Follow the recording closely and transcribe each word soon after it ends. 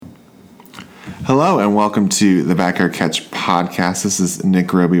Hello and welcome to the Backyard Catch podcast. This is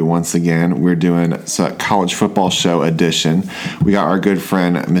Nick Roby once again. We're doing a college football show edition. We got our good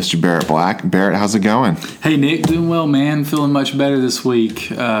friend, Mr. Barrett Black. Barrett, how's it going? Hey, Nick. Doing well, man. Feeling much better this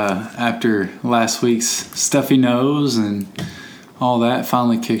week after last week's stuffy nose and all that.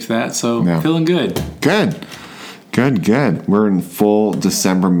 Finally kicked that, so Feeling good. Good. We're in full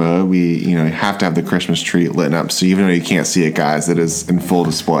December mode. We, have to have the Christmas tree lit up. So even though you can't see it, guys, it is in full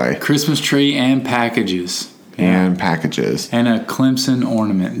display. Christmas tree and packages. And packages. And a Clemson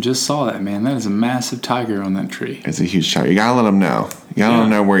ornament. Just saw that, man. That is a massive tiger on that tree. It's a huge tiger. You got to let them know. You got to let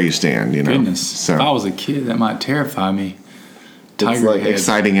them know where you stand, Goodness. So, if I was a kid, that might terrify me. Tiger it's like head.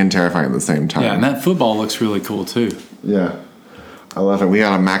 exciting and terrifying at the same time. Yeah, and that football looks really cool, too. Yeah. I love it. We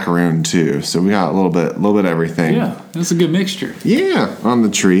got a macaroon too, so we got a little bit of everything. Yeah, that's a good mixture. Yeah, on the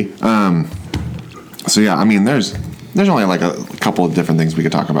tree. There's only like a couple of different things we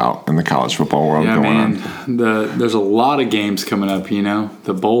could talk about in the college football world going on. There's a lot of games coming up.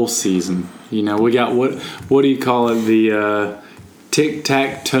 The bowl season. We got what do you call it? The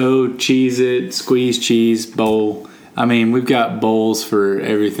tic-tac-toe, Cheez-It, squeeze cheese bowl. We've got bowls for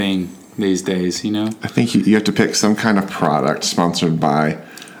everything these days, I think you have to pick some kind of product sponsored by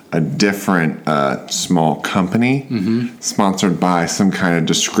a different small company, sponsored by some kind of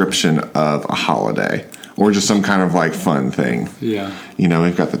description of a holiday, or just some kind of like fun thing. Yeah.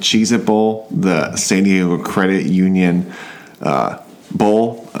 We've got the Cheez-It Bowl, the San Diego Credit Union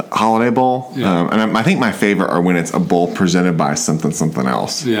bowl, holiday bowl. Yeah. And I think my favorite are when it's a bowl presented by something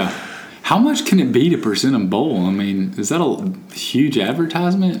else. Yeah. How much can it be to present a bowl? is that a huge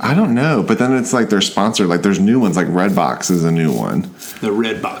advertisement? I don't know, but then it's like they're sponsored. Like there's new ones, like Redbox is a new one. The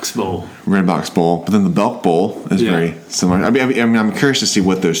Redbox Bowl. Redbox Bowl, but then the Belk Bowl is very similar. I'm curious to see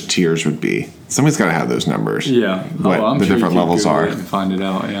what those tiers would be. Somebody's got to have those numbers. Yeah, what the different levels are. And find it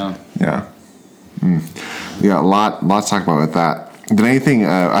out. Yeah. Yeah. Yeah, a lot to talk about with that. Did anything?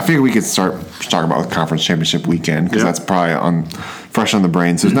 I figured we could start talking about the conference championship weekend because that's probably fresh on the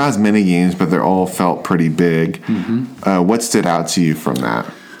brain. So there's not as many games, but they all felt pretty big. What stood out to you from that?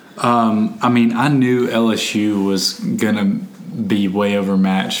 I knew LSU was gonna be way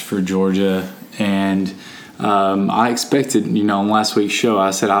overmatched for Georgia, and I expected. On last week's show,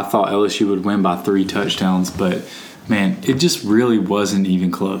 I said I thought LSU would win by 3 touchdowns, but man, it just really wasn't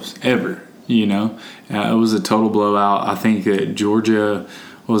even close ever. It was a total blowout. I think that Georgia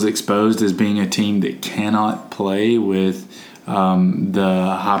was exposed as being a team that cannot play with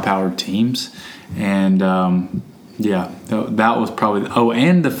the high-powered teams. And, that was probably –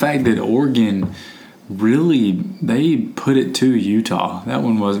 and the fact that Oregon really – they put it to Utah. That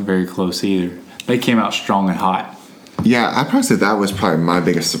one wasn't very close either. They came out strong and hot. Yeah, I'd probably say that was probably my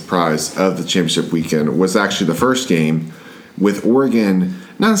biggest surprise of the championship weekend was actually the first game with Oregon –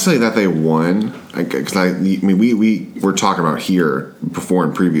 not necessarily that they won, because we were talking about here before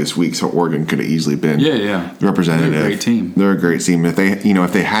in previous weeks how Oregon could have easily been representative. They're a great team. They're a great team. If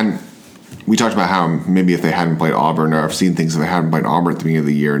they hadn't, we talked about how maybe if they hadn't played Auburn, or I've seen things if they hadn't played Auburn at the beginning of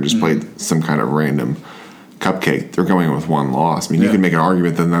the year and just played some kind of random cupcake, they're going in with one loss. You could make an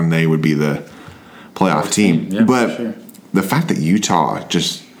argument that then they would be the playoff team. Yeah, but sure. The fact that Utah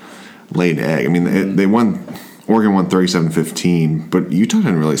just laid an egg. They won. Oregon won 37-15, but Utah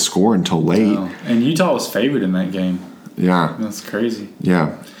didn't really score until late. No. And Utah was favored in that game. Yeah. That's crazy.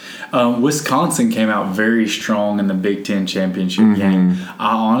 Yeah. Wisconsin came out very strong in the Big Ten championship game.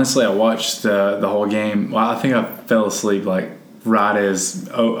 I watched the whole game. Well, I think I fell asleep right as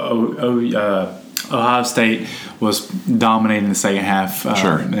Ohio State was dominating the second half.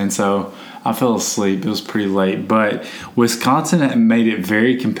 Sure. And so I fell asleep. It was pretty late. But Wisconsin made it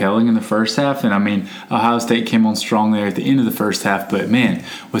very compelling in the first half. And, Ohio State came on strong there at the end of the first half. But, man,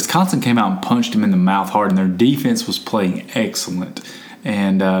 Wisconsin came out and punched them in the mouth hard. And their defense was playing excellent.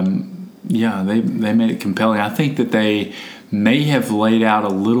 And, they made it compelling. I think that they may have laid out a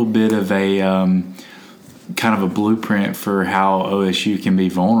little bit of a kind of a blueprint for how OSU can be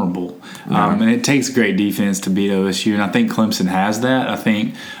vulnerable. And it takes great defense to beat OSU, and I think Clemson has that. I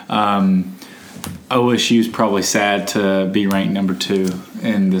think OSU is probably sad to be ranked number 2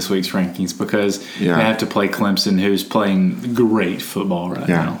 in this week's rankings because they have to play Clemson, who's playing great football right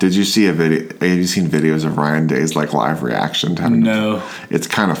now. Did you see a video? Have you seen videos of Ryan Day's live reaction to having? No. It's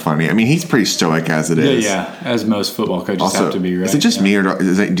kind of funny. he's pretty stoic as it is. Yeah, as most football coaches also, have to be. Right? Is it just me, or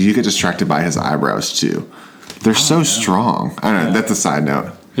do you get distracted by his eyebrows too? They're so strong. I don't know. That's a side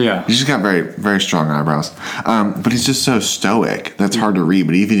note. Yeah. He's just got very, very strong eyebrows. But he's just so stoic. That's hard to read.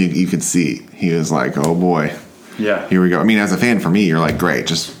 But even you could see, he was like, oh, boy. Yeah. Here we go. As a fan, for me, you're like, great.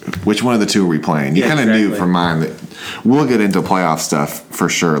 Just which one of the two are we playing? You kind of knew from mine that we'll get into playoff stuff for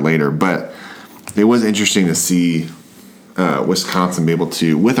sure later. But it was interesting to see Wisconsin be able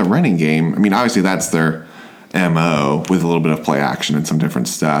to, with a running game. I mean, obviously that's their MO with a little bit of play action and some different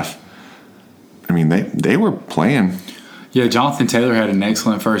stuff. I mean, they were playing. Yeah, Jonathan Taylor had an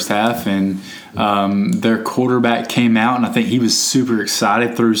excellent first half, and their quarterback came out, and I think he was super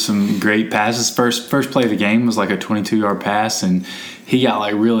excited, threw some great passes. First play of the game was like a 22-yard pass, and he got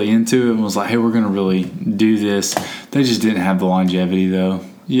like really into it and was like, hey, we're going to really do this. They just didn't have the longevity, though.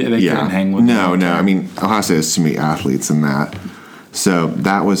 Yeah, they couldn't hang with No. I mean, Ohio State has too many athletes in that. So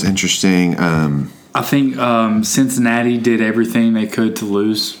that was interesting. I think Cincinnati did everything they could to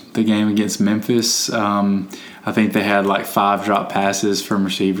lose the game against Memphis. I think they had like 5 drop passes from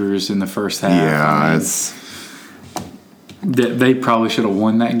receivers in the first half. Yeah, they probably should have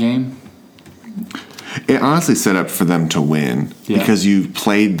won that game. It honestly set up for them to win because you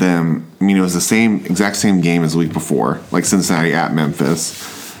played them. I mean, it was the exact same game as the week before, like Cincinnati at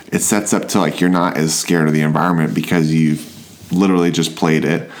Memphis. It sets up to like you're not as scared of the environment because you've literally just played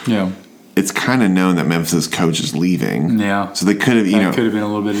it. Yeah. It's kind of known that Memphis' coach is leaving. Yeah. So they could have, could have been a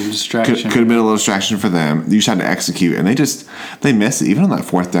little bit of a distraction. Could have been a little distraction for them. You just had to execute, and they missed it. Even on that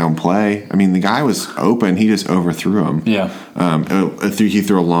 4th down play, I mean, the guy was open. He just overthrew him. Yeah. He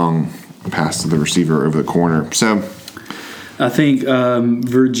threw a long pass to the receiver over the corner. So I think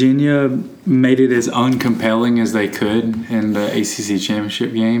Virginia made it as uncompelling as they could in the ACC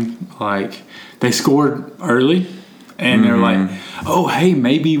championship game. Like, they scored early. And they're like, oh, hey,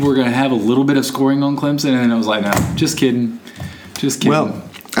 maybe we're going to have a little bit of scoring on Clemson. And then I was like, no, just kidding. Well,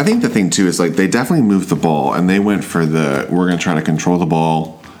 I think the thing, too, is like they definitely moved the ball. And they went for we're going to try to control the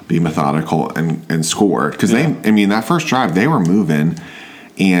ball, be methodical, and score. Because that first drive, they were moving.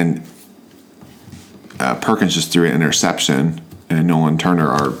 And Perkins just threw an interception. And Nolan Turner,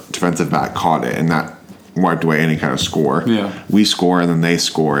 our defensive back, caught it. And that wiped away any kind of score. Yeah. We score, and then they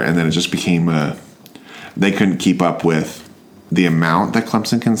score. And then it just became they couldn't keep up with the amount that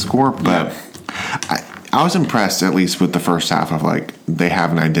Clemson can score, but I was impressed at least with the first half of like they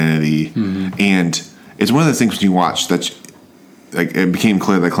have an identity, and it's one of those things when you watch that like it became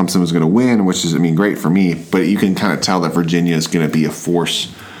clear that Clemson was going to win, which is great for me, but you can kind of tell that Virginia is going to be a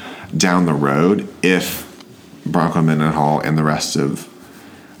force down the road if Bronco Mendenhall and the rest of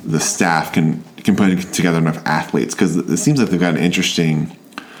the staff can put together enough athletes, because it seems like they've got an interesting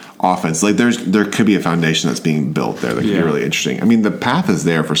offense. Like there could be a foundation that's being built there that could be really interesting. I mean, the path is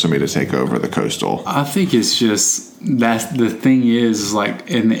there for somebody to take over the Coastal. I think it's just that's the thing is like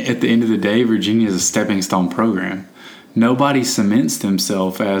at the end of the day, Virginia is a stepping stone program. Nobody cements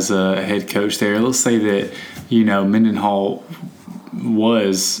themselves as a head coach there. Let's say that Mendenhall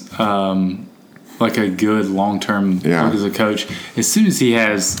was like a good long-term look as a coach. As soon as he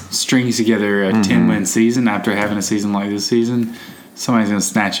strings together a 10-win season after having a season like this season, somebody's going to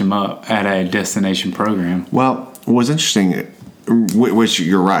snatch him up at a destination program. Well, what's interesting, which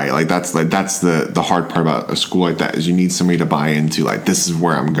you're right, like that's the hard part about a school like that is you need somebody to buy into like this is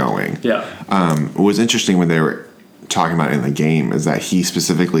where I'm going. Yeah. What was interesting when they were talking about it in the game is that he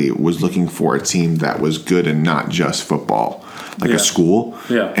specifically was looking for a team that was good and not just football, like a school.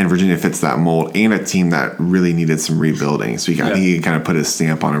 Yeah. And Virginia fits that mold, and a team that really needed some rebuilding. So he kind of put his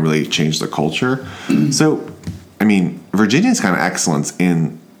stamp on and really changed the culture. So, I mean, Virginia's kind of excellence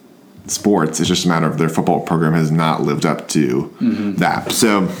in sports. It's just a matter of their football program has not lived up to that.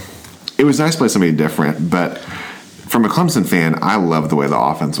 So it was nice to play somebody different. But from a Clemson fan, I love the way the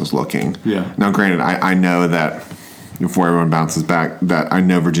offense was looking. Yeah. Now, granted, I know that before everyone bounces back, that I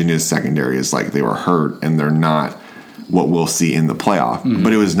know Virginia's secondary is like they were hurt and they're not what we'll see in the playoff.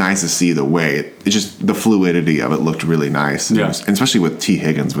 But it was nice to see the way it just the fluidity of it looked really nice. And and especially with T.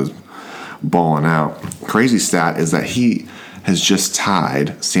 Higgins was balling out. Crazy stat is that he has just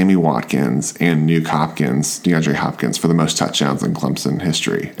tied Sammy Watkins and DeAndre Hopkins for the most touchdowns in Clemson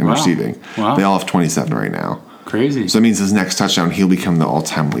history in receiving. Wow. They all have 27 right now. Crazy. So that means his next touchdown, he'll become the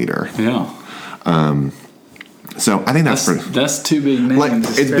all-time leader. Yeah. So I think that's two big names. Like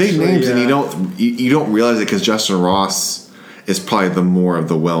it's big names, and you don't realize it because Justin Ross is probably the more of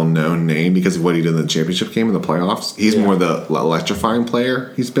the well-known name because of what he did in the championship game in the playoffs. He's more the electrifying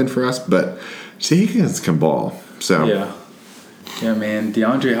player he's been for us, but T. Higgins can ball. So yeah, man.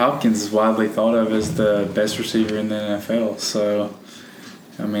 DeAndre Hopkins is widely thought of as the best receiver in the NFL. So,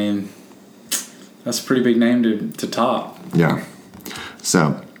 I mean, that's a pretty big name to top. Yeah.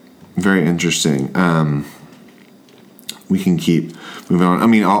 So, very interesting. We can keep moving on. I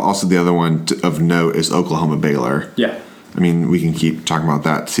mean, also the other one of note is Oklahoma Baylor. Yeah. I mean, we can keep talking about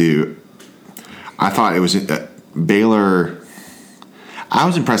that too. I thought it was Baylor. I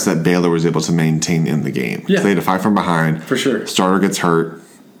was impressed that Baylor was able to maintain in the game. Yeah. They had to fight from behind. For sure. Starter gets hurt.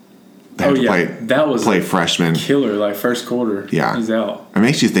 They have to that was play freshmen. Killer, like first quarter. Yeah, he's out. It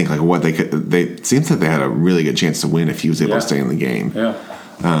makes you think like what they could. It seems like they had a really good chance to win if he was able to stay in the game. Yeah.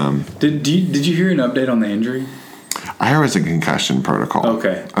 Did you hear an update on the injury? I heard it was a concussion protocol.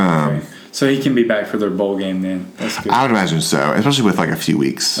 Okay. Okay. So he can be back for their bowl game then. That's good. I would imagine so, especially with like a few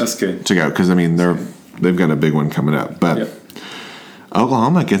weeks. That's good to go because I mean they've got a big one coming up. But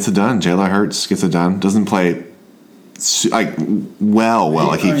Oklahoma gets it done. Jalen Hurts gets it done. Doesn't play like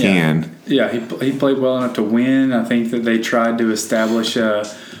like he can. Yeah, he played well enough to win. I think that they tried to establish a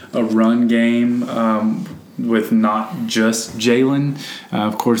run game with not just Jalen.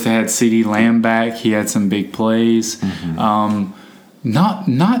 Of course, they had CeeDee Lamb back. He had some big plays. Mm-hmm. Not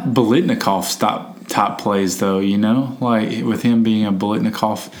Biletnikoff's top plays though. You know, like with him being a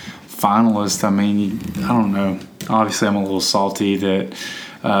Biletnikoff finalist. I mean, I don't know. Obviously, I'm a little salty that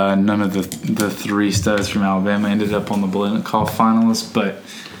none of the three studs from Alabama ended up on the Biletnikoff finalists, but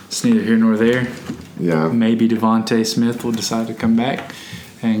it's neither here nor there. Yeah. Maybe Devontae Smith will decide to come back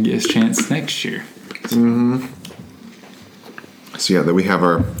and get his chance next year. Mm-hmm. So yeah, that we have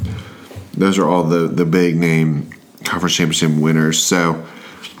those are all the big name conference championship winners. So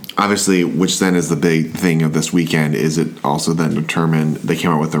obviously, which then is the big thing of this weekend, is it also then determined, they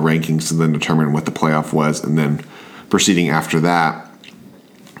came out with the rankings to then determine what the playoff was, and then proceeding after that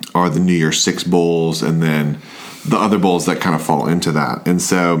are the New Year's Six bowls and then the other bowls that kind of fall into that. And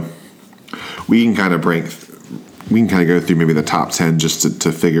so we can kind of go through maybe the top 10 just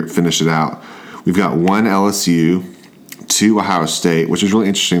to finish it out. We've got 1 LSU, 2 Ohio State, which is really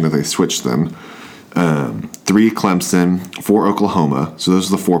interesting that they switched them. 3 Clemson, 4 Oklahoma. So those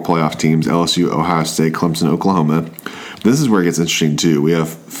are the 4 playoff teams: LSU, Ohio State, Clemson, Oklahoma. This is where it gets interesting too. We have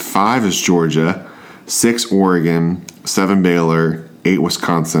 5 is Georgia, 6 Oregon, 7 Baylor, 8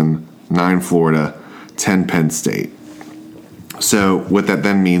 Wisconsin, 9 Florida, 10 Penn State. So what that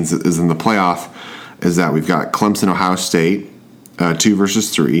then means is in the playoff is that we've got Clemson, Ohio State, 2 versus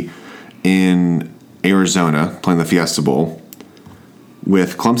 3 in Arizona playing the Fiesta Bowl.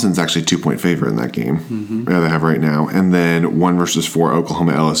 With Clemson's actually 2-point favorite in that game they have right now. And then 1 versus 4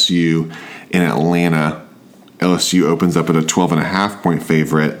 Oklahoma LSU in Atlanta. LSU opens up at a 12.5-point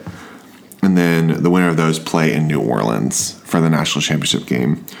favorite. And then the winner of those play in New Orleans for the national championship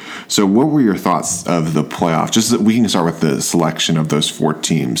game. So what were your thoughts of the playoff? Just that we can start with the selection of those 4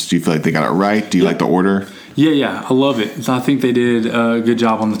 teams. Do you feel like they got it right? Do you like the order? Yeah, I love it. I think they did a good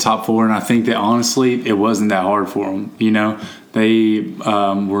job on the top 4, and I think that honestly it wasn't that hard for them. You know, they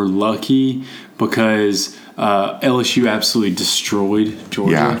were lucky because LSU absolutely destroyed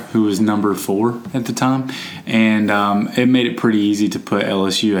Georgia, who was number 4 at the time, and it made it pretty easy to put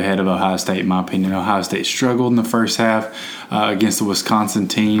LSU ahead of Ohio State, in my opinion. Ohio State struggled in the first half against the Wisconsin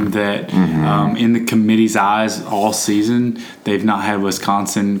team that, in the committee's eyes all season, they've not had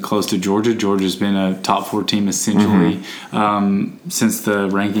Wisconsin close to Georgia. Georgia's been a top 4 team essentially since the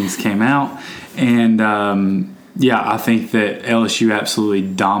rankings came out, and I think that LSU absolutely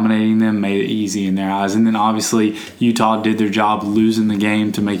dominating them made it easy in their eyes. And then obviously Utah did their job losing the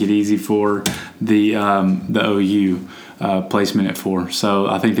game to make it easy for the OU placement at 4. So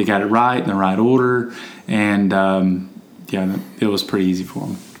I think they got it right in the right order. And, it was pretty easy for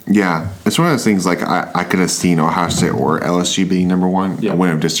them. Yeah, it's one of those things like I could have seen Ohio State or LSU being number 1. I wouldn't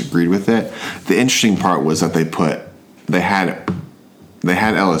have disagreed with it. The interesting part was that they had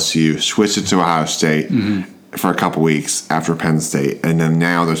LSU, switched it to Ohio State, for a couple weeks after Penn State, and then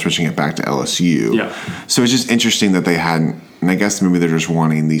now they're switching it back to LSU. Yeah. So it's just interesting that they hadn't, and I guess maybe they're just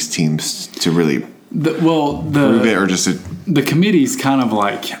wanting these teams to really prove it, or just the committees kind of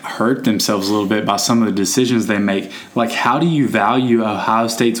like hurt themselves a little bit by some of the decisions they make. Like, how do you value Ohio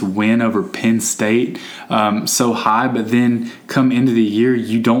State's win over Penn State so high, but then come into the year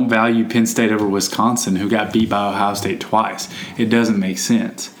you don't value Penn State over Wisconsin, who got beat by Ohio State twice? It doesn't make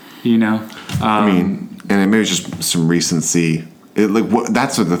sense, you know. And maybe it's just some recency.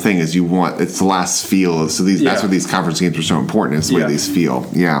 That's what the thing is. You want it's the last feel. So that's what these conference games are so important. Is the way these feel.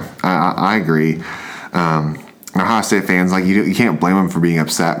 Yeah, I agree. Ohio State fans, like you can't blame them for being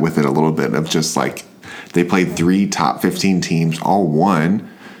upset with it a little bit. Of just like they played 3 top 15 teams, all won,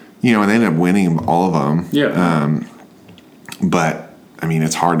 and they ended up winning all of them. Yeah. But I mean,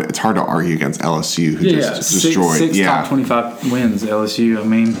 it's hard to argue against LSU, who just destroyed. 6 top 25 wins. LSU. I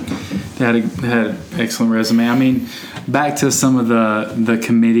mean, they had an excellent resume. I mean, back to some of the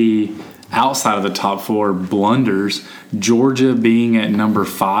committee outside of the top 4 blunders. Georgia being at number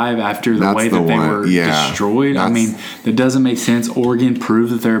 5 after the way that they were destroyed. I mean, that doesn't make sense. Oregon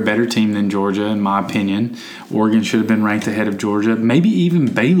proved that they're a better team than Georgia, in my opinion. Oregon should have been ranked ahead of Georgia. Maybe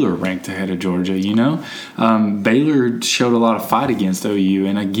even Baylor ranked ahead of Georgia, Baylor showed a lot of fight against OU.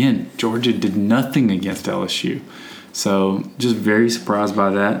 And again, Georgia did nothing against LSU. So just very surprised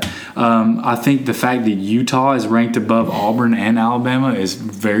by that. I think the fact that Utah is ranked above Auburn and Alabama is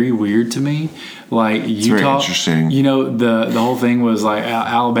very weird to me. Like it's Utah, very interesting. The whole thing was like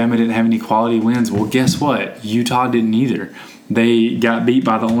Alabama didn't have any quality wins. Well, guess what? Utah didn't either. They got beat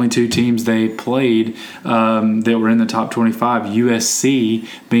by the only 2 teams they played that were in the top 25, USC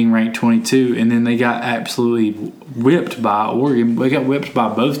being ranked 22, and then they got absolutely whipped by Oregon. They got whipped by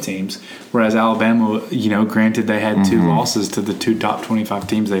both teams, whereas Alabama, granted they had 2 losses to the 2 top 25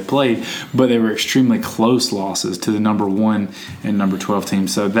 teams they played, but they were extremely close losses to the number 1 and number 12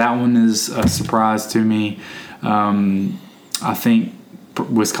 teams. So that one is a surprise to me. I think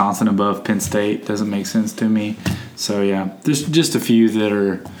Wisconsin above Penn State doesn't make sense to me. So, yeah, there's just a few that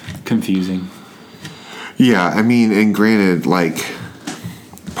are confusing. Yeah, I mean, and granted,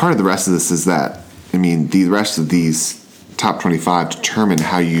 part of the rest of this is that, the rest of these top 25 determine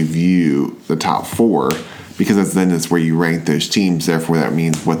how you view the top 4, because then it's where you rank those teams. Therefore, that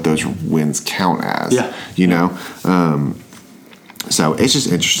means what those wins count as. Yeah. So it's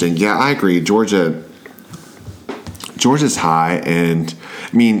just interesting. Yeah, I agree. Georgia's high, and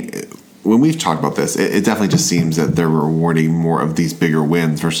when we've talked about this, it definitely just seems that they're rewarding more of these bigger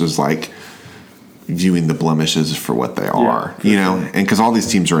wins versus viewing the blemishes for what they are, and because all these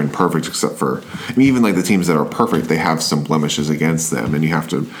teams are imperfect except for, even the teams that are perfect, they have some blemishes against them, and you have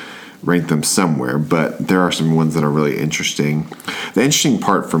to rank them somewhere. But there are some ones that are really interesting. The interesting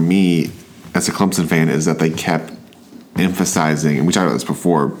part for me as a Clemson fan is that they kept emphasizing, and we talked about this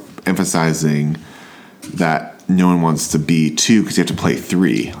before, emphasizing that no one wants to be 2 because you have to play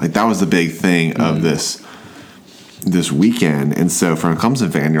 3. That was the big thing of this weekend. And so from a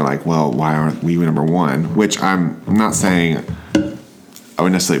Clemson fan, you're like, well, why aren't we number 1? Which I'm not saying I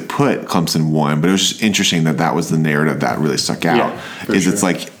would necessarily put Clemson 1, but it was just interesting that was the narrative that really stuck out. Yeah, It's as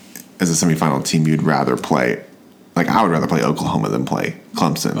a semifinal team, you'd rather play, I would rather play Oklahoma than play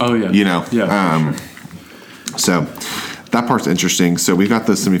Clemson. Oh, yeah. Yeah. So that part's interesting. So we've got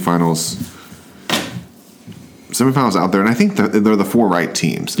the semifinals out there, and I think they're the 4 right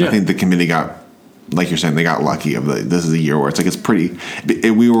teams. Yeah. I think the committee got, like you're saying, they got lucky. This is a year where it's it's pretty.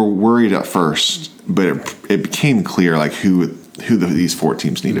 We were worried at first, but it became clear who these 4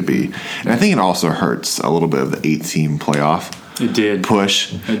 teams need to be, and I think it also hurts a little bit of the 8-team playoff. It did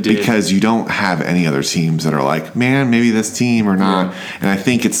push it did. Because you don't have any other teams that are man, maybe this team or not, and I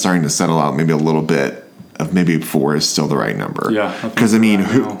think it's starting to settle out maybe a little bit of maybe 4 is still the right number. Yeah, because who are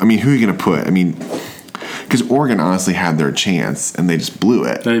you going to put? Because Oregon honestly had their chance and they just blew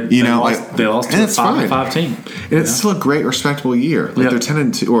it. They lost to a 5-5 team, and it's still a great, respectable year. They're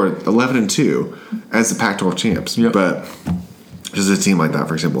 10-2 or 11-2 as the Pac-12 champs. Yep. But just a team like that,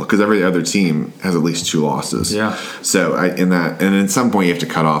 for example, because every other team has at least 2 losses. Yeah. So and at some point you have to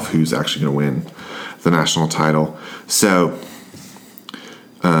cut off who's actually going to win the national title. So.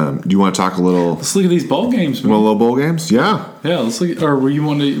 Do you want to talk a little? Let's look at these bowl games, man. Well, little bowl games, yeah. Yeah, let's look. Or were you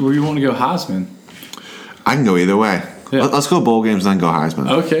want to go Heisman? I can go either way. Yeah. Let's go bowl games and then go Heisman.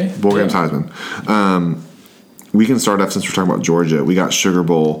 Okay. Bowl games, Heisman. We can start off since we're talking about Georgia. We got Sugar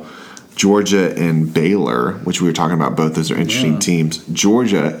Bowl, Georgia and Baylor, which we were talking about. Both those are interesting teams.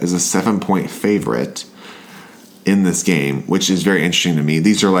 Georgia is a 7-point favorite in this game, which is very interesting to me.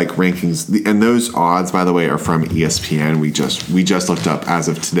 These are rankings, and those odds, by the way, are from ESPN. We just looked up as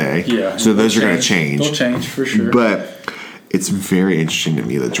of today. Yeah. So those are going to change. They'll change for sure. But it's very interesting to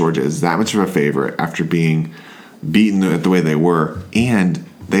me that Georgia is that much of a favorite after being beaten the way they were, and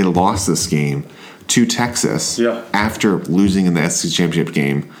they lost this game to Texas after losing in the SEC championship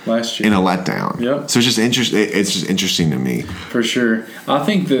game last year in a letdown. Yep. So it's just interesting to me. For sure. I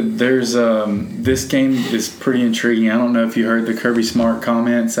think that there's this game is pretty intriguing. I don't know if you heard the Kirby Smart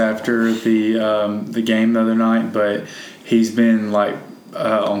comments after the game the other night, but he's been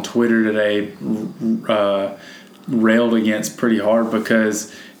on Twitter today railed against pretty hard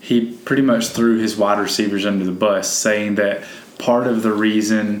because he pretty much threw his wide receivers under the bus, saying that part of the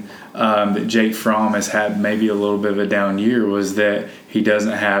reason that Jake Fromm has had maybe a little bit of a down year was that he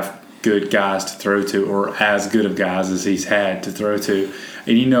doesn't have good guys to throw to, or as good of guys as he's had to throw to.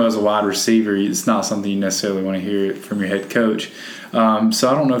 And as a wide receiver, it's not something you necessarily want to hear from your head coach. So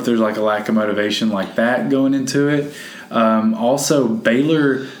I don't know if there's a lack of motivation like that going into it. Also,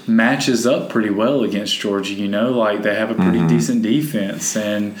 Baylor matches up pretty well against Georgia. Like they have a pretty decent defense,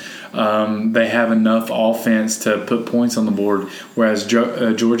 and they have enough offense to put points on the board, whereas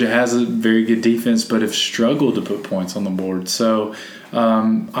Georgia has a very good defense but have struggled to put points on the board. So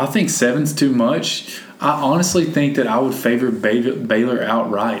I think 7's too much. I honestly think that I would favor Baylor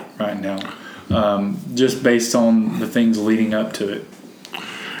outright right now, just based on the things leading up to it.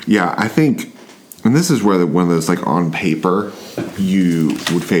 Yeah, I think, and this is where one of those, like, on paper, you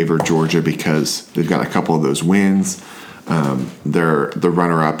would favor Georgia because they've got a couple of those wins. They're the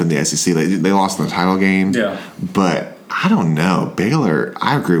runner-up in the SEC. They lost in the title game. Yeah. But I don't know. Baylor,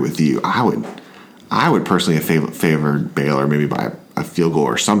 I agree with you. I would personally have favored Baylor maybe by a field goal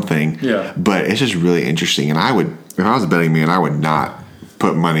or something. Yeah. But it's just really interesting. And if I was a betting man, I would not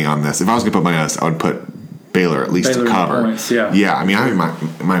put money on this. If I was going to put money on this, I would put Baylor at least to cover. Points, yeah. Yeah, I mean, I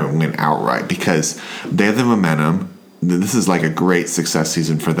might even win outright because they have the momentum. This is like a great success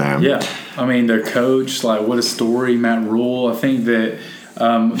season for them. Yeah. I mean, their coach, like, what a story, Matt Rule. I think that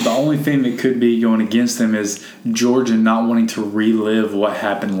the only thing that could be going against them is Georgia not wanting to relive what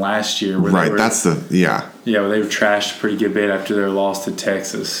happened last year. Right, where they were trashed a pretty good bit after their loss to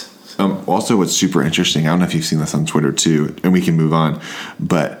Texas. Also, what's super interesting, I don't know if you've seen this on Twitter too, and we can move on,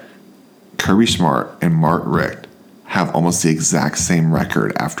 but Kirby Smart and Mark Richt have almost the exact same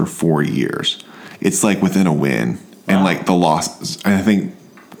record after 4 years. It's like within a win. Wow. And like the losses, and I think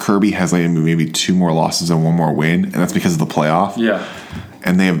Kirby has like maybe 2 more losses and 1 more win, and that's because of the playoff. Yeah.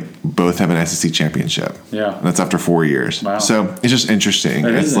 And they both have an SEC championship. Yeah. And that's after 4 years. Wow. So it's just interesting.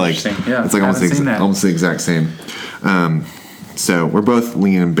 It's interesting. Yeah. It's like almost the exact same. So we're both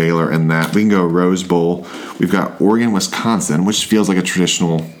leaning Baylor in that. We can go Rose Bowl. We've got Oregon, Wisconsin, which feels like a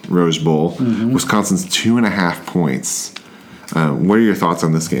traditional Rose Bowl. Mm-hmm. Wisconsin's 2.5 points. What are your thoughts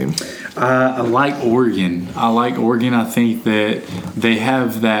on this game? I like Oregon. I think that they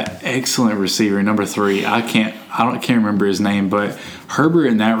have that excellent receiver, number 3. I can't remember his name, but Herbert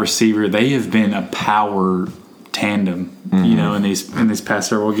and that receiver, they have been a power tandem, in these past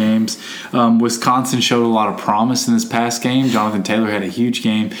several games. Wisconsin showed a lot of promise in this past game. Jonathan Taylor had a huge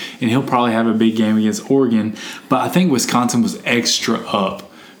game, and he'll probably have a big game against Oregon. But I think Wisconsin was extra up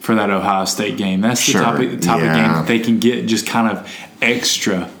for that Ohio State game. That's the type of game that they can get just kind of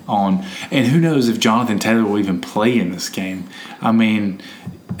extra on. And who knows if Jonathan Taylor will even play in this game. I mean,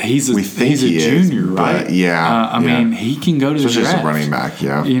 he's a junior, right? Yeah. I mean, he can go to the draft. Just a running back,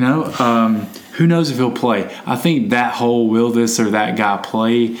 yeah. Who knows if he'll play? I think that whole will this or that guy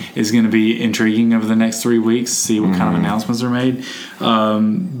play is going to be intriguing over the next 3 weeks, see what kind of announcements are made.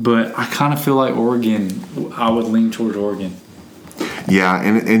 But I kind of feel like Oregon, I would lean toward Oregon. Yeah,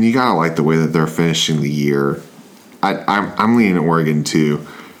 and you gotta like the way that they're finishing the year. I'm leaning Oregon too,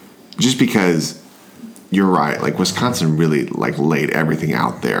 just because you're right. Like Wisconsin really like laid everything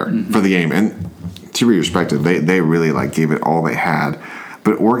out there for the game, and to be respected, they really like gave it all they had.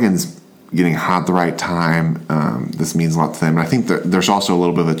 But Oregon's getting hot at the right time. This means a lot to them. And I think that there's also a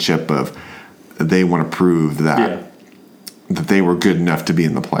little bit of a chip of they want to prove that they were good enough to be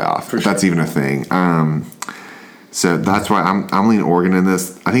in the playoff. If that's even a thing. So that's why I'm leaning Oregon in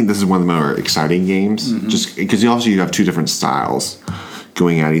this. I think this is one of the more exciting games, just because you have 2 different styles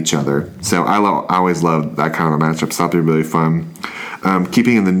going at each other. So I always love that kind of a matchup. So that'll be really fun.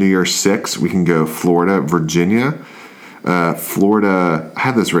 Keeping in the New Year's 6, we can go Florida, Virginia. Florida, I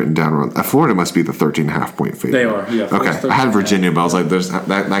had this written down. Florida must be the 13.5 point favorite. They are, yeah. Okay, I had Virginia, but I was like,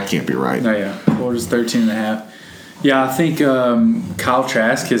 that can't be right. No, yeah. Florida's 13.5. Yeah, I think Kyle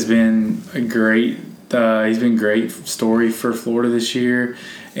Trask has been a great. He's been great story for Florida this year,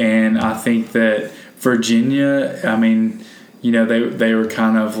 and I think that Virginia. I mean, they were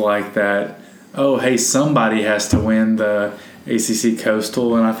kind of like that. Oh, hey, somebody has to win the ACC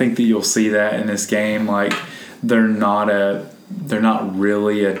Coastal, and I think that you'll see that in this game. Like they're not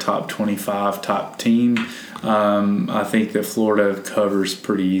really a top 25 top team. I think that Florida covers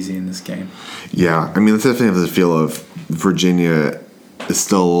pretty easy in this game. Yeah, I mean, it's definitely the feel of Virginia is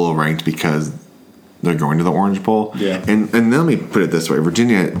still a little ranked because they're going to the Orange Bowl. Yeah. And let me put it this way.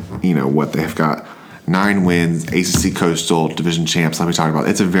 Virginia, they've got 9 wins, ACC Coastal, Division champs, like we talked about.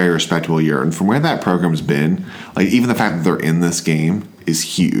 It's a very respectable year. And from where that program's been, like even the fact that they're in this game is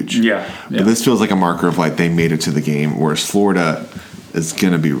huge. Yeah. But this feels like a marker of like they made it to the game, whereas Florida is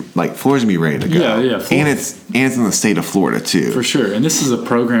going to be like Florida's going to be ready to go. Yeah. And it's in the state of Florida too. For sure. And this is a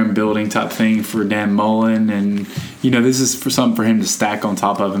program building type thing for Dan Mullen, and this is something for him to stack on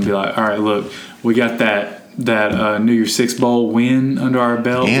top of and be like, all right, look, we got that New Year's Six Bowl win under our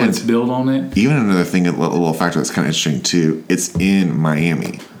belt. And let's build on it. Even another thing, a little factor that's kind of interesting too. It's in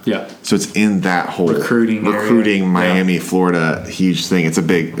Miami. Yeah. So it's in that whole recruiting Miami, Florida, huge thing. It's a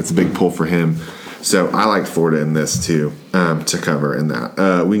big pull for him. So I like Florida in this too, to cover in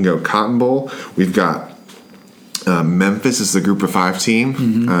that. We can go Cotton Bowl. We've got Memphis is the Group of 5 team.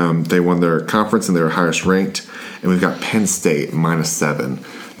 Mm-hmm. They won their conference and they were highest ranked. And we've got Penn State -7.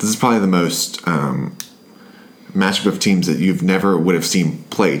 This is probably the most matchup of teams that you've never would have seen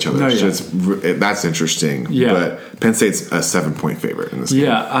play each other. No, yeah. So that's interesting. Yeah. But Penn State's a 7-point favorite in this game.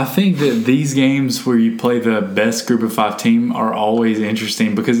 Yeah, I think that these games where you play the best Group of 5 team are always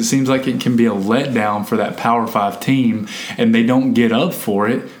interesting because it seems like it can be a letdown for that Power 5 team and they don't get up for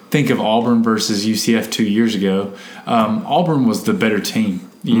it. Think of Auburn versus UCF 2 years ago. Auburn was the better team.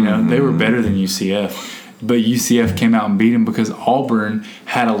 You know, they were better than UCF. But UCF came out and beat them because Auburn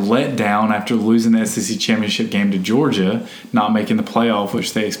had a letdown after losing the SEC championship game to Georgia, not making the playoff,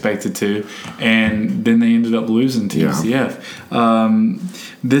 which they expected to, and then they ended up losing to UCF.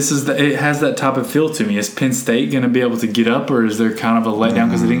 It has that type of feel to me. Is Penn State going to be able to get up, or is there kind of a letdown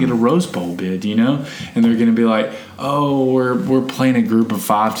because they didn't get a Rose Bowl bid? You know, and they're going to be like, oh, we're playing a Group of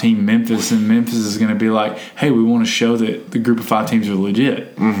 5 team Memphis, and Memphis is going to be like, hey, we want to show that the Group of 5 teams are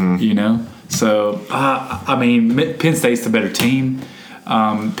legit. You know. So, I mean, Penn State's the better team.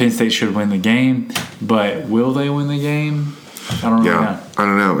 Penn State should win the game, but will they win the game? I don't really know. I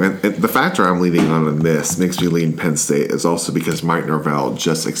don't know. And the factor I'm leaning on in this makes me lean Penn State is also because Mike Norvell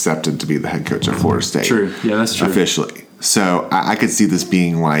just accepted to be the head coach of Florida State. True. Yeah, that's true. Officially. So I could see this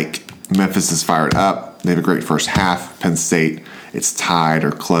being like Memphis is fired up. They have a great first half. Penn State, it's tied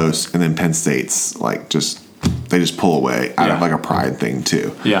or close. And then Penn State's like they just pull away out of like a pride thing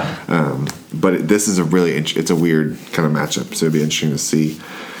too. Yeah. But this is it's a weird kind of matchup, so it'd be interesting to see.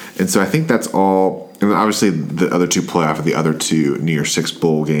 And so I think that's all. And obviously the other two playoff are the other two New Year's Six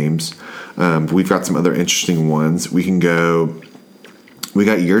Bowl games. But we've got some other interesting ones. We can go. We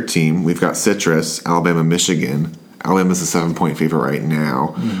got your team. We've got Citrus, Alabama, Michigan. Alabama's a 7-point favorite right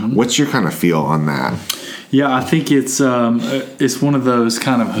now. What's your kind of feel on that? Yeah, I think it's one of those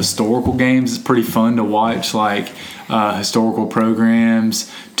kind of historical games. It's pretty fun to watch, like historical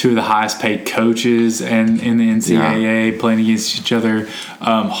programs, two of the highest paid coaches and in the NCAA playing against each other.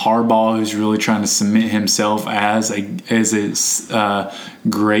 Harbaugh, who's really trying to cement himself as a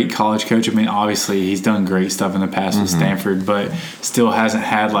great college coach. I mean, obviously he's done great stuff in the past with Stanford, but still hasn't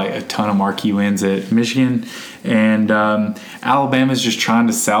had like a ton of marquee wins at Michigan. And Alabama's just trying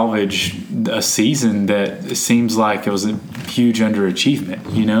to salvage a season that seems like it was a huge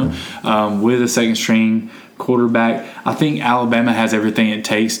underachievement, you know, with a second string quarterback. I think Alabama has everything it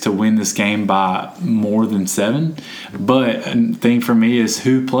takes to win this game by more than 7. But the thing for me is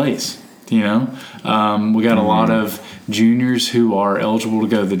who plays, you know. We got a lot of juniors who are eligible to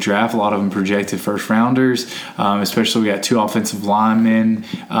go to the draft, a lot of them projected first rounders, especially we got 2 offensive linemen,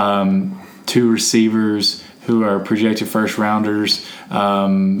 2 receivers who are projected first rounders.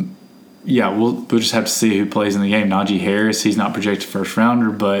 We'll just have to see who plays in the game. Najee Harris, he's not projected first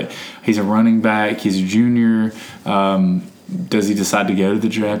rounder, but he's a running back. He's a junior. Does he decide to go to the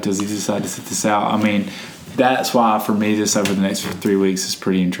draft? Does he decide to sit this out? I mean, that's why for me this over the next 3 weeks is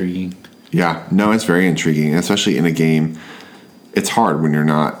pretty intriguing. Yeah, no, it's very intriguing, especially in a game. It's hard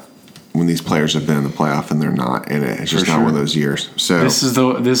when these players have been in the playoff and they're not in it. It's just not one of those years. So this is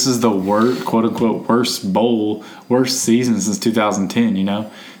the worst, quote unquote, worst season since 2010. You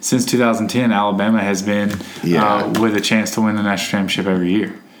know, since 2010, Alabama has been with a chance to win the national championship every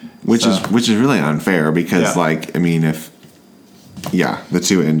year, which is really unfair because the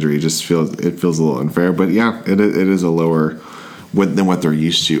 2 injury just feels a little unfair. But it is a lower than what they're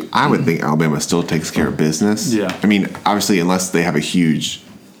used to. I would think Alabama still takes care of business. Yeah, I mean, obviously, unless they have a huge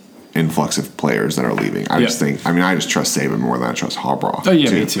influx of players that are leaving. I just trust Saban more than I trust Harbaugh. Oh, yeah,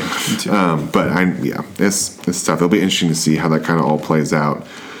 too. Me too. But it's tough. It'll be interesting to see how that kind of all plays out.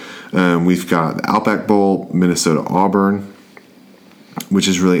 We've got the Outback Bowl, Minnesota, Auburn, which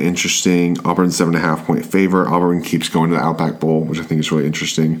is really interesting. Auburn's 7.5-point favorite. Auburn keeps going to the Outback Bowl, which I think is really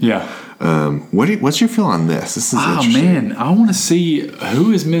interesting. Yeah. What's your feel on this? This is interesting. Man, I want to see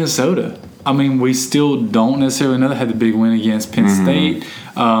who is Minnesota. I mean, we still don't necessarily know. They had the big win against Penn State,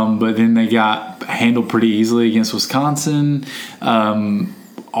 but then they got handled pretty easily against Wisconsin.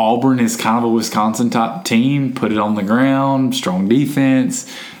 Auburn is kind of a Wisconsin-type team. Put it on the ground, strong defense.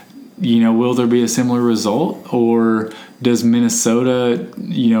 You know, will there be a similar result, or does Minnesota,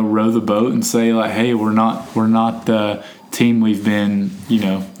 row the boat and say like, "Hey, we're not the team we've been,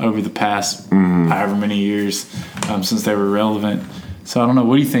 over the past however many years since they were relevant." So I don't know.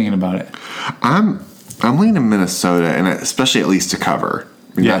 What are you thinking about it? I'm leaning Minnesota, and especially at least to cover.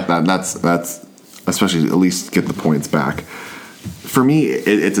 I mean, that's especially at least get the points back. For me,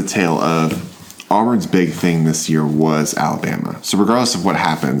 it's a tale of Auburn's big thing this year was Alabama. So regardless of what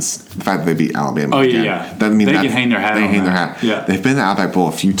happens, the fact that they beat Alabama, that means they can hang their hat. Yeah, they've been to the Outback Bowl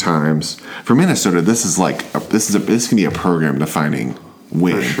a few times. For Minnesota, this can be a program defining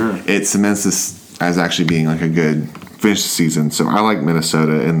win. For sure. It cements this as actually being like a good finish the season. So I like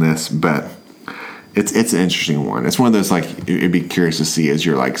Minnesota in this, but it's an interesting one. It's one of those like it'd be curious to see as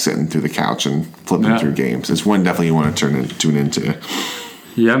you're like sitting through the couch and flipping through games. It's one definitely you want to tune into.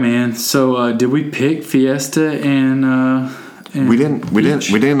 Yeah, man. So did we pick Fiesta and we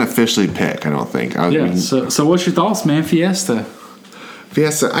didn't officially pick. I don't think. So what's your thoughts, man? Fiesta,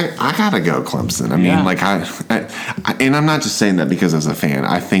 I gotta go Clemson. I mean, like I and I'm not just saying that because as a fan.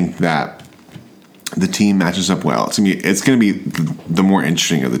 I think that the team matches up well. It's gonna be the more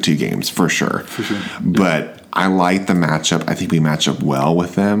interesting of the two games for sure. For sure. But I like the matchup. I think we match up well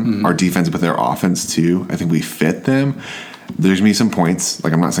with them. Mm-hmm. Our defense, but their offense too. I think we fit them. There's going to be some points.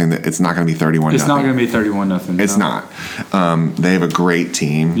 Like, I'm not saying that it's not going to be 31-0. It's not going to be 31-0. It's not. They have a great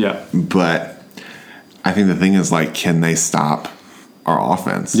team. Yeah. But I think the thing is, like, can they stop our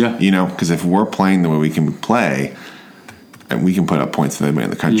offense? Yeah. You know, because if we're playing the way we can play, and we can put up points to anybody in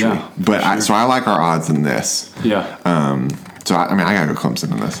the country. Yeah, but so I like our odds in this. Yeah. So, I got to go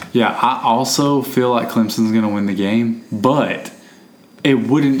Clemson in this. Yeah. I also feel like Clemson's going to win the game, but it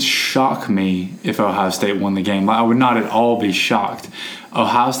wouldn't shock me if Ohio State won the game. I would not at all be shocked.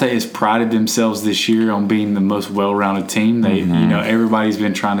 Ohio State has prided themselves this year on being the most well-rounded team. They, everybody's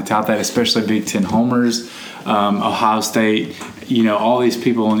been trying to tout that, especially Big Ten homers. Ohio State, all these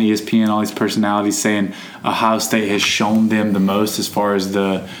people on ESPN, all these personalities saying Ohio State has shown them the most as far as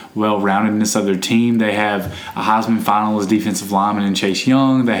the well-roundedness of their team. They have a Heisman finalist defensive lineman in Chase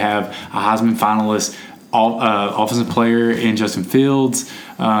Young. They have a Heisman finalist offensive player in Justin Fields.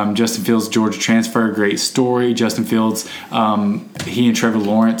 Justin Fields, Georgia transfer, great story. Justin Fields, he and Trevor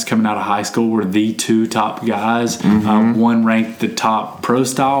Lawrence coming out of high school were the two top guys. Mm-hmm. One ranked the top pro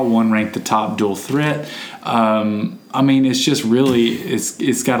style, one ranked the top dual threat. It's just really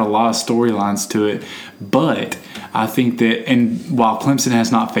it's got a lot of storylines to it. But I think that, and while Clemson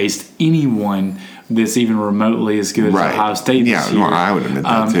has not faced anyone that's even remotely as good as Ohio State this year. I would admit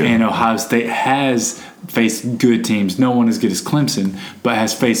that too. And Ohio State has faced good teams. No one as good as Clemson, but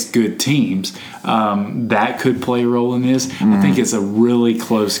has faced good teams. That could play a role in this. Mm-hmm. I think it's a really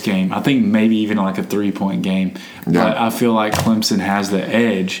close game. I think maybe even like a 3-point game. Yeah. But I feel like Clemson has the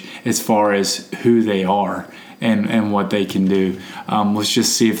edge as far as who they are and what they can do. Let's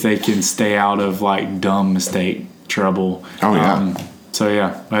just see if they can stay out of like dumb mistake trouble. Oh, yeah.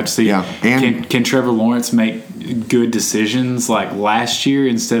 Let's see. Yeah. Can Trevor Lawrence make good decisions like last year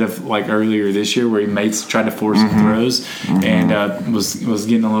instead of like earlier this year where he tried to force some throws and was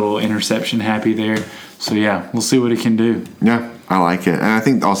getting a little interception happy there. So, we'll see what he can do. Yeah, I like it. And I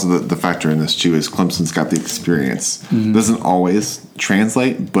think also the factor in this too is Clemson's got the experience. Mm-hmm. Doesn't always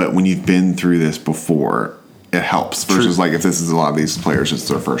translate, but when you've been through this before, it helps versus like if this is a lot of these players, it's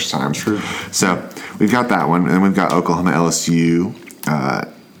their first time. True. So we've got that one, and then we've got Oklahoma LSU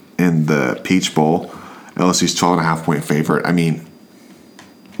in the Peach Bowl. LSU's 12.5-point favorite.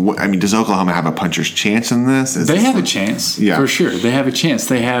 Does Oklahoma have a puncher's chance in this? They have a chance, for sure. They have a chance.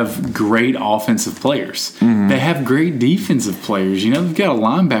 They have great offensive players. Mm-hmm. They have great defensive players. They've got a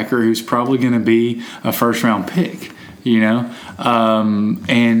linebacker who's probably going to be a first-round pick. And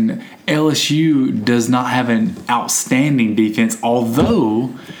LSU does not have an outstanding defense,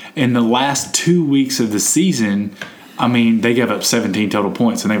 although in the last 2 weeks of the season, they gave up 17 total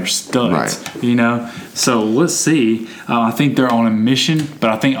points and they were studs, So let's see. I think they're on a mission,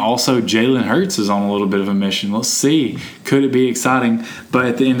 but I think also Jalen Hurts is on a little bit of a mission. Let's see. Could it be exciting? But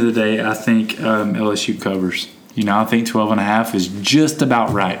at the end of the day, I think LSU covers. I think 12.5 is just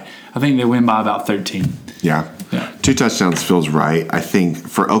about right. I think they win by about 13. Yeah. 2 touchdowns feels right. I think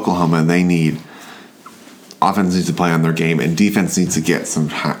for Oklahoma, they need offense needs to play on their game, and defense needs to get some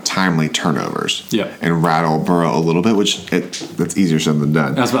timely turnovers. Yeah. And rattle Burrow a little bit, which that's easier said than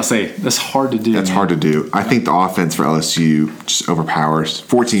done. I was about to say, that's hard to do. That's hard to do. I think the offense for LSU just overpowers.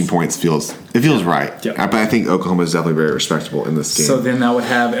 14 points feels right. Yeah. But I think Oklahoma is definitely very respectable in this game. So then that would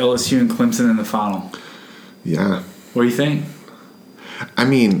have LSU and Clemson in the final. Yeah. What do you think?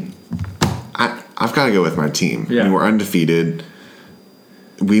 I've got to go with my team. Yeah. We're undefeated.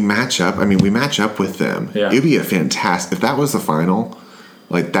 We match up. We match up with them. Yeah. It'd be a fantastic. If that was the final,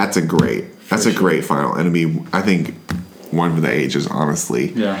 that's a great final, and it'd be, I think, one for the ages,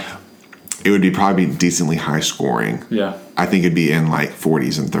 honestly. Yeah. it would be probably decently high scoring. Yeah. I think it'd be in like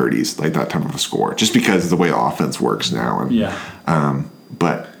 40s and 30s, like that type of a score, just because of the way the offense works now. And, Yeah.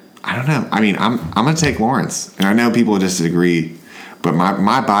 but I don't know. I mean, I'm going to take Lawrence, and I know people disagree, but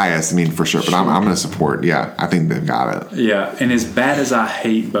my bias, I mean, for sure. But I'm going to support. Yeah, I think they've got it. Yeah, and as bad as I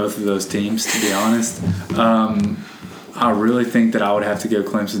hate both of those teams, to be honest, I really think that I would have to go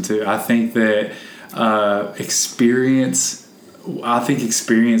Clemson too. I think that experience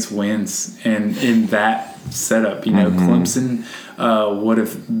wins, and in that setup, Clemson would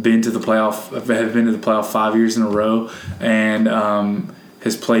have been to the playoff 5 years in a row, and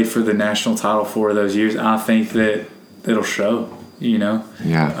has played for the national title 4 of those years. I think that it'll show.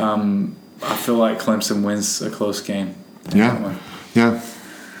 Yeah. I feel like Clemson wins a close game. Yeah. Yeah.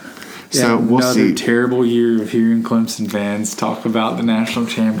 So we'll see. Another terrible year of hearing Clemson fans talk about the national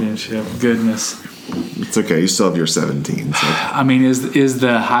championship. Goodness. It's okay. You still have your 17. So. I mean, is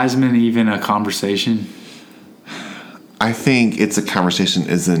the Heisman even a conversation? I think it's a conversation.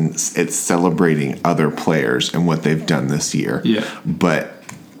 It's celebrating other players and what they've done this year. Yeah. But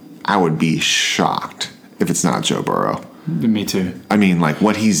I would be shocked if it's not Joe Burrow. Me too. I mean, like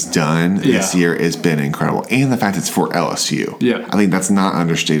what he's done this year has been incredible, and the fact it's for LSU. Yeah. I think that's not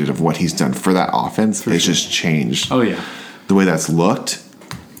understated of what he's done for that offense. It's just changed. Oh yeah. The way that's looked.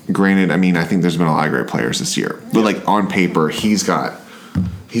 Granted, I mean, I think there's been a lot of great players this year, but like on paper, he's got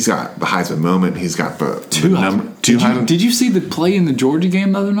the Heisman moment. He's got the two Heisman. Did you see the play in the Georgia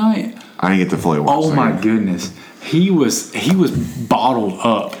game the other night? I didn't get to fully watch. Oh my goodness, he was bottled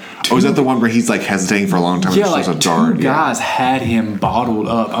up. Oh, is that the one where he's like hesitating for a long time? Yeah, like two guys had him bottled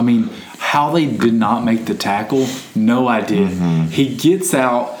up. I mean, how they did not make the tackle, no idea. Mm-hmm. He gets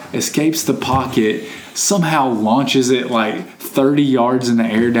out, escapes the pocket, somehow launches it like 30 yards in the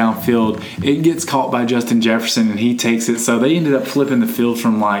air downfield. It gets caught by Justin Jefferson, and he takes it. So they ended up flipping the field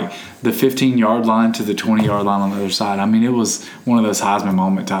from like the 15-yard line to the 20-yard line on the other side. I mean, it was one of those Heisman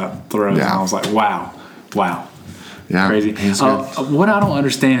moment type throws, and I was like, wow. Yeah, crazy. What I don't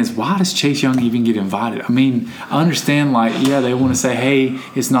understand is why does Chase Young even get invited? I mean, I understand, they want to say, hey,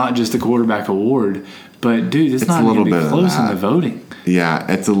 it's not just a quarterback award, but dude, it's not even close in the voting. Yeah,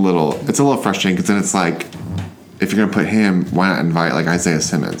 it's a little frustrating because then it's like, if you're gonna put him, why not invite like Isaiah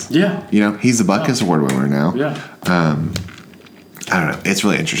Simmons? Yeah, he's the Butkus Award winner now. Yeah, I don't know. It's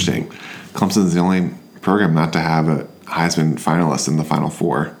really interesting. Clemson's the only program not to have a Heisman finalist in the Final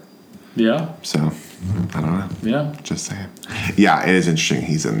Four. Yeah. So. I don't know. Yeah. Just saying. Yeah, it is interesting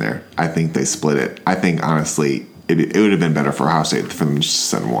he's in there. I think they split it. I think, honestly, it would have been better for Ohio State for them to just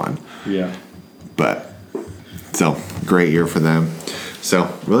send one. Yeah. But, so, great year for them.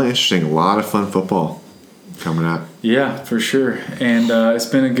 So, really interesting. A lot of fun football coming up. Yeah, for sure. And it's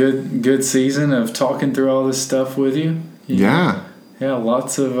been a good season of talking through all this stuff with you. Yeah. Yeah,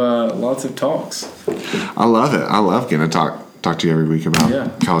 lots of talks. I love it. I love getting to talk to you every week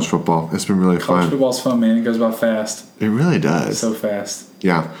about college football. It's been really fun. College football's fun, man. It goes by fast. It really does. So fast.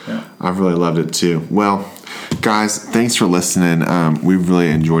 Yeah. I've really loved it too. Well, guys, thanks for listening. We've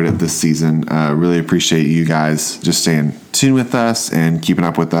really enjoyed it this season. Really appreciate you guys just staying tuned with us and keeping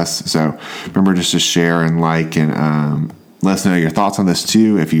up with us. So remember just to share and like and let us know your thoughts on this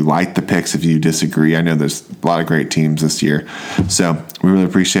too. If you like the picks, if you disagree. I know there's a lot of great teams this year. So we really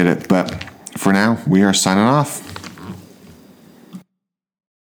appreciate it. But for now, we are signing off.